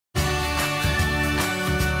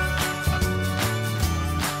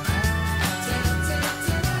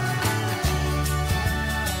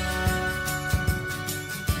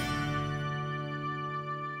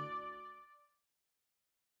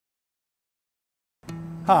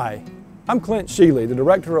Hi, I'm Clint Shealy, the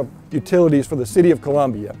Director of Utilities for the City of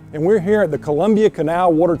Columbia, and we're here at the Columbia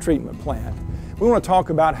Canal Water Treatment Plant. We want to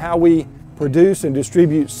talk about how we produce and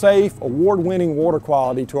distribute safe, award-winning water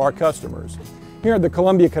quality to our customers. Here at the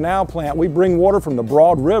Columbia Canal Plant, we bring water from the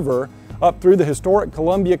Broad River up through the historic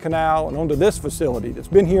Columbia Canal and onto this facility that's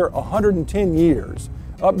been here 110 years,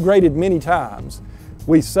 upgraded many times.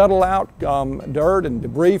 We settle out dirt and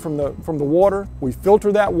debris from the water, we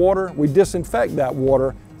filter that water, we disinfect that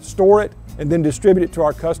water, store it, and then distribute it to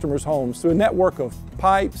our customers' homes through a network of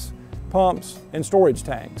pipes, pumps, and storage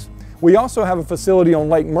tanks. We also have a facility on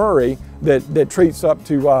Lake Murray that treats up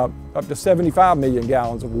to 75 million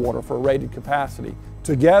gallons of water for a rated capacity.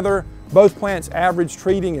 Together, both plants average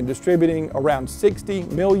treating and distributing around 60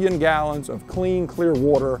 million gallons of clean, clear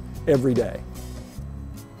water every day.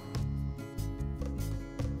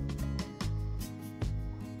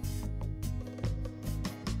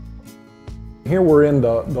 Here we're in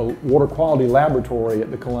the water quality laboratory at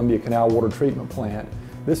the Columbia Canal Water Treatment Plant.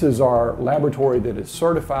 This is our laboratory that is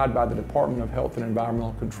certified by the Department of Health and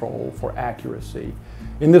Environmental Control for accuracy.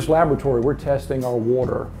 In this laboratory, we're testing our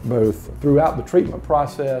water both throughout the treatment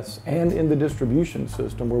process and in the distribution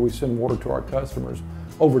system where we send water to our customers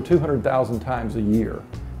over 200,000 times a year.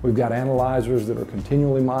 We've got analyzers that are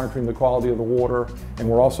continually monitoring the quality of the water, and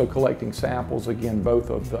we're also collecting samples, again, both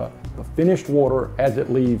of the finished water as it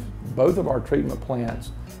leaves both of our treatment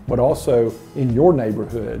plants, but also in your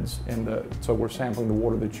neighborhoods, so we're sampling the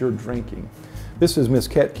water that you're drinking. This is Ms.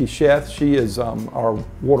 Ketki Sheth. She is our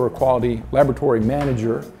water quality laboratory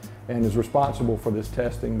manager and is responsible for this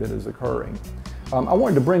testing that is occurring. I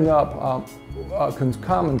wanted to bring up a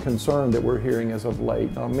common concern that we're hearing as of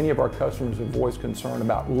late. Many of our customers have voiced concern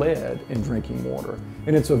about lead in drinking water,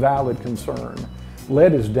 and it's a valid concern.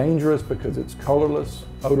 Lead is dangerous because it's colorless,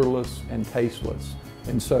 odorless, and tasteless.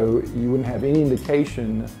 And so you wouldn't have any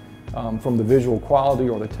indication from the visual quality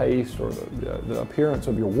or the taste or the appearance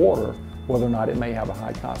of your water whether or not it may have a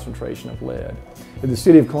high concentration of lead. In the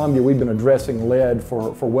City of Columbia, we've been addressing lead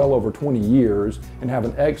for well over 20 years and have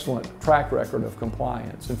an excellent track record of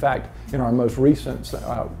compliance. In fact, in our most recent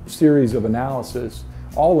series of analysis,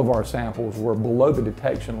 all of our samples were below the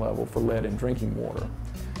detection level for lead in drinking water.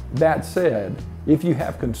 That said, if you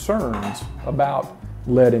have concerns about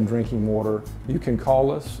lead in drinking water, you can call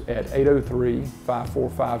us at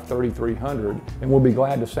 803-545-3300 and we'll be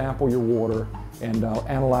glad to sample your water and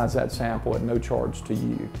analyze that sample at no charge to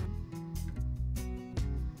you.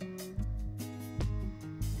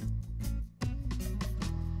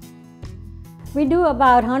 We do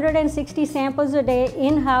about 160 samples a day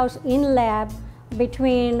in-house, in lab,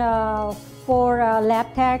 between 4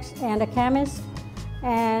 lab techs and a chemist.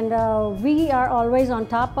 And we are always on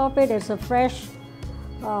top of it. It's a fresh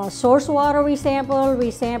source water we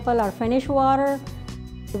sample our finished water.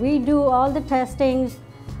 We do all the testings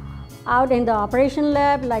out in the operation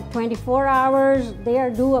lab, like 24 hours.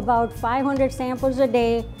 They do about 500 samples a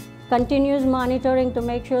day, continuous monitoring to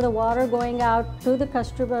make sure the water going out to the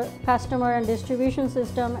customer and distribution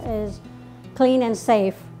system is clean and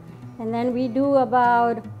safe. And then we do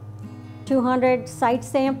about 200 site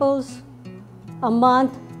samples a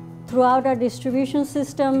month throughout our distribution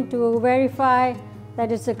system to verify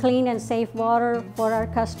that it's a clean and safe water for our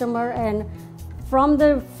customer. And from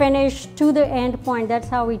the finish to the end point, that's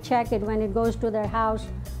how we check it. When it goes to their house,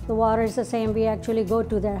 the water is the same. We actually go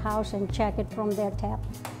to their house and check it from their tap,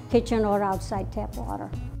 kitchen or outside tap water.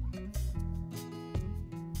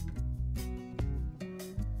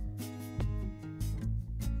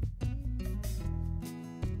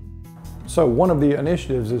 So one of the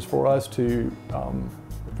initiatives is for us to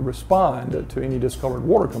respond to any discolored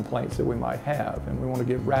water complaints that we might have, and we want to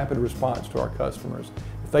give rapid response to our customers.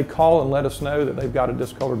 If they call and let us know that they've got a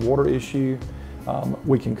discolored water issue,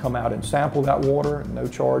 we can come out and sample that water at no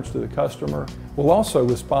charge to the customer. We'll also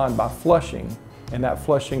respond by flushing, and that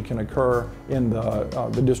flushing can occur in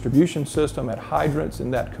the distribution system, at hydrants in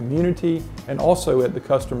that community, and also at the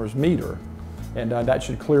customer's meter. And that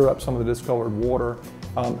should clear up some of the discolored water.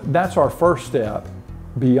 That's our first step.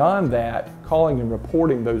 Beyond that, calling and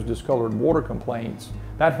reporting those discolored water complaints,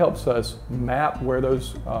 that helps us map where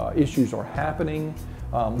those issues are happening.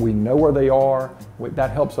 We know where they are.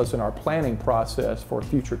 That helps us in our planning process for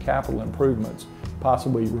future capital improvements,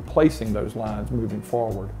 possibly replacing those lines moving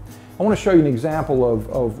forward. I want to show you an example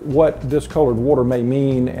of what discolored water may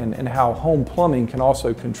mean and how home plumbing can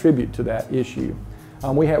also contribute to that issue.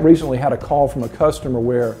 We recently had a call from a customer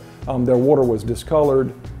where their water was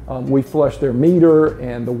discolored. We flushed their meter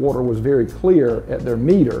and the water was very clear at their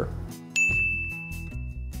meter.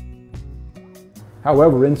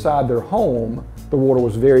 However, inside their home, the water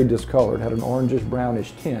was very discolored, had an orangish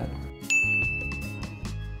brownish tint.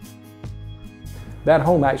 That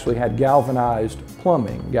home actually had galvanized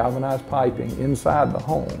plumbing, galvanized piping inside the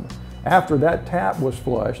home. After that tap was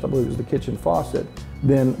flushed, I believe it was the kitchen faucet,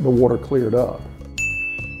 then the water cleared up.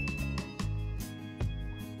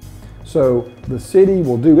 So the city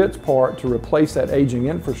will do its part to replace that aging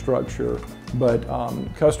infrastructure, but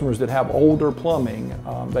customers that have older plumbing,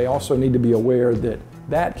 they also need to be aware that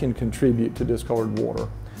that can contribute to discolored water.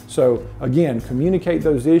 So again, communicate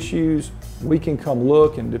those issues. We can come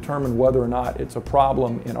look and determine whether or not it's a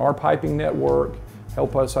problem in our piping network,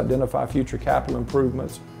 help us identify future capital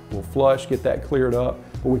improvements. We'll flush, get that cleared up,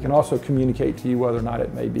 but we can also communicate to you whether or not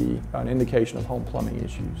it may be an indication of home plumbing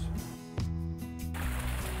issues.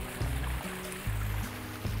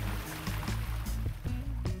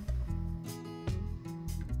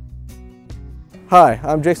 Hi,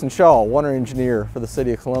 I'm Jason Shaw, water engineer for the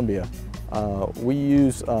City of Columbia. We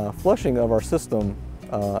use flushing of our system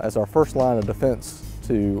as our first line of defense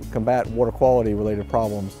to combat water quality related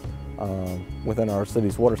problems within our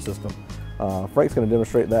city's water system. Frank's going to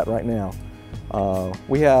demonstrate that right now.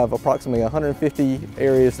 We have approximately 150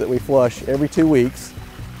 areas that we flush every 2 weeks,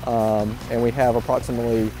 and we have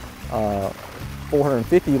approximately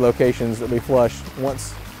 450 locations that we flush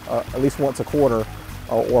at least once a quarter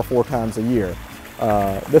or 4 times a year.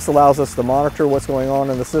 This allows us to monitor what's going on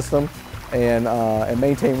in the system and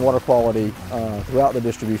maintain water quality throughout the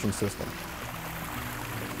distribution system.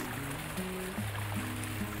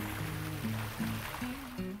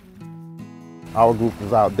 Our group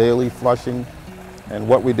is out daily flushing, and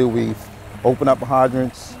what we do, we open up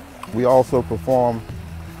hydrants. We also perform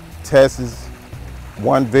tests,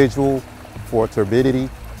 one visual for turbidity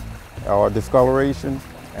or discoloration,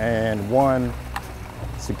 and one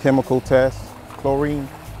is a chemical test, chlorine.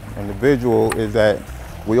 And the visual is that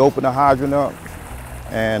we open the hydrant up,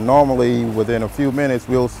 and normally within a few minutes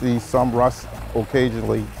we'll see some rust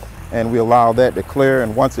occasionally, and we allow that to clear,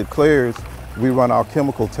 and once it clears, we run our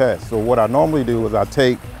chemical test. So what I normally do is I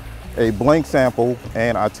take a blank sample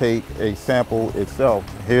and I take a sample itself.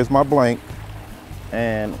 Here's my blank,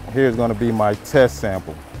 and here's going to be my test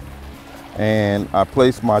sample. And I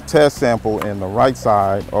place my test sample in the right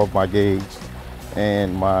side of my gauge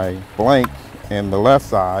and my blank in the left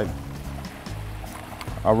side.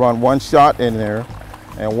 I run one shot in there,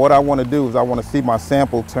 and what I want to do is I want to see my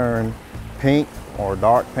sample turn pink or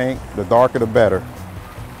dark pink. The darker the better.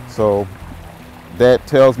 So that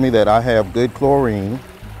tells me that I have good chlorine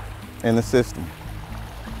in the system.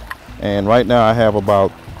 And right now I have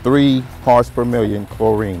about 3 parts per million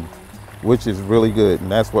chlorine, which is really good,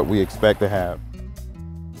 and that's what we expect to have.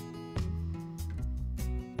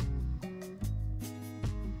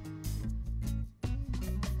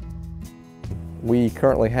 We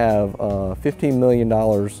currently have $15 million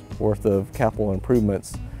worth of capital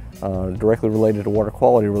improvements directly related to water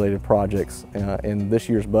quality related projects in this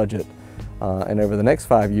year's budget. And over the next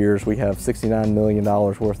 5 years, we have $69 million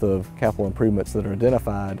worth of capital improvements that are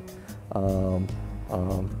identified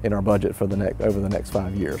in our budget for over the next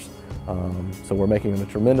 5 years. So we're making a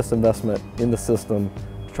tremendous investment in the system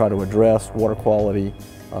to try to address water quality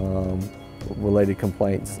related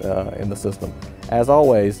complaints in the system. As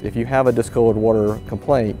always, if you have a discolored water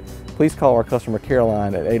complaint, please call our customer care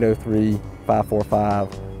line at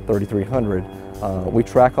 803-545-3300. We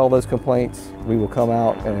track all those complaints. We will come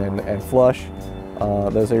out and flush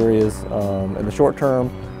those areas in the short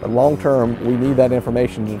term. But long term, we need that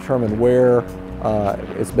information to determine where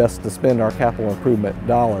it's best to spend our capital improvement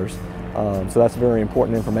dollars. So that's very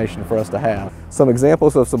important information for us to have. Some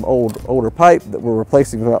examples of some older pipe that we're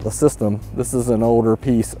replacing throughout the system. This is an older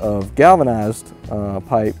piece of galvanized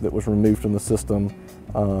pipe that was removed from the system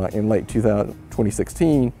in late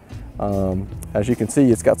 2016. As you can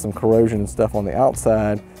see, it's got some corrosion and stuff on the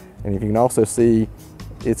outside, and you can also see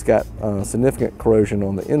it's got significant corrosion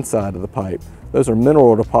on the inside of the pipe. Those are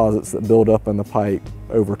mineral deposits that build up in the pipe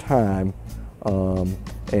over time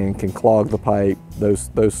and can clog the pipe. Those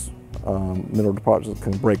mineral deposits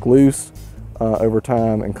can break loose over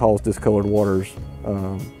time and cause discolored waters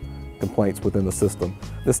complaints within the system.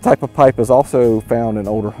 This type of pipe is also found in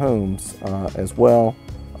older homes as well.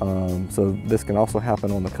 So this can also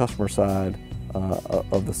happen on the customer side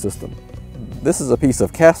of the system. This is a piece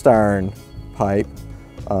of cast iron pipe.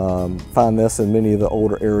 Find this in many of the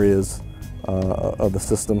older areas of the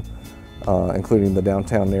system, including the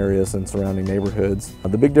downtown areas and surrounding neighborhoods.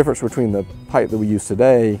 The big difference between the pipe that we use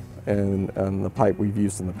today and the pipe we've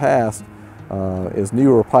used in the past is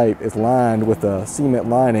newer pipe is lined with a cement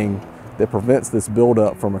lining that prevents this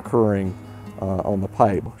buildup from occurring on the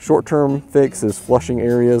pipe. Short-term fix is flushing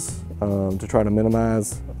areas to try to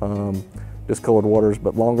minimize discolored waters,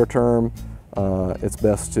 but longer term, it's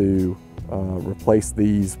best to replace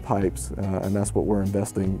these pipes, and that's what we're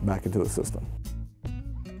investing back into the system.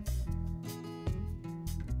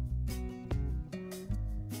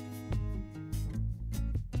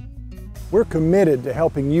 We're committed to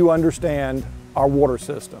helping you understand our water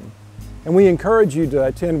system, and we encourage you to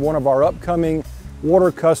attend one of our upcoming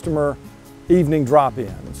water customer evening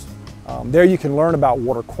drop-ins. There you can learn about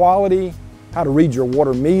water quality, how to read your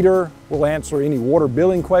water meter. We'll answer any water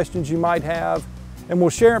billing questions you might have, and we'll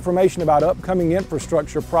share information about upcoming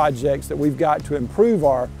infrastructure projects that we've got to improve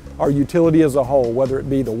our utility as a whole, whether it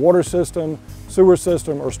be the water system, sewer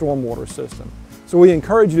system, or stormwater system. So we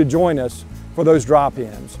encourage you to join us for those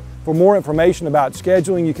drop-ins. For more information about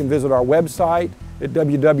scheduling, you can visit our website at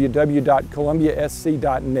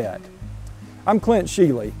www.columbiasc.net. I'm Clint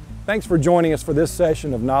Shealy. Thanks for joining us for this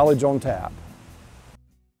session of Knowledge on Tap.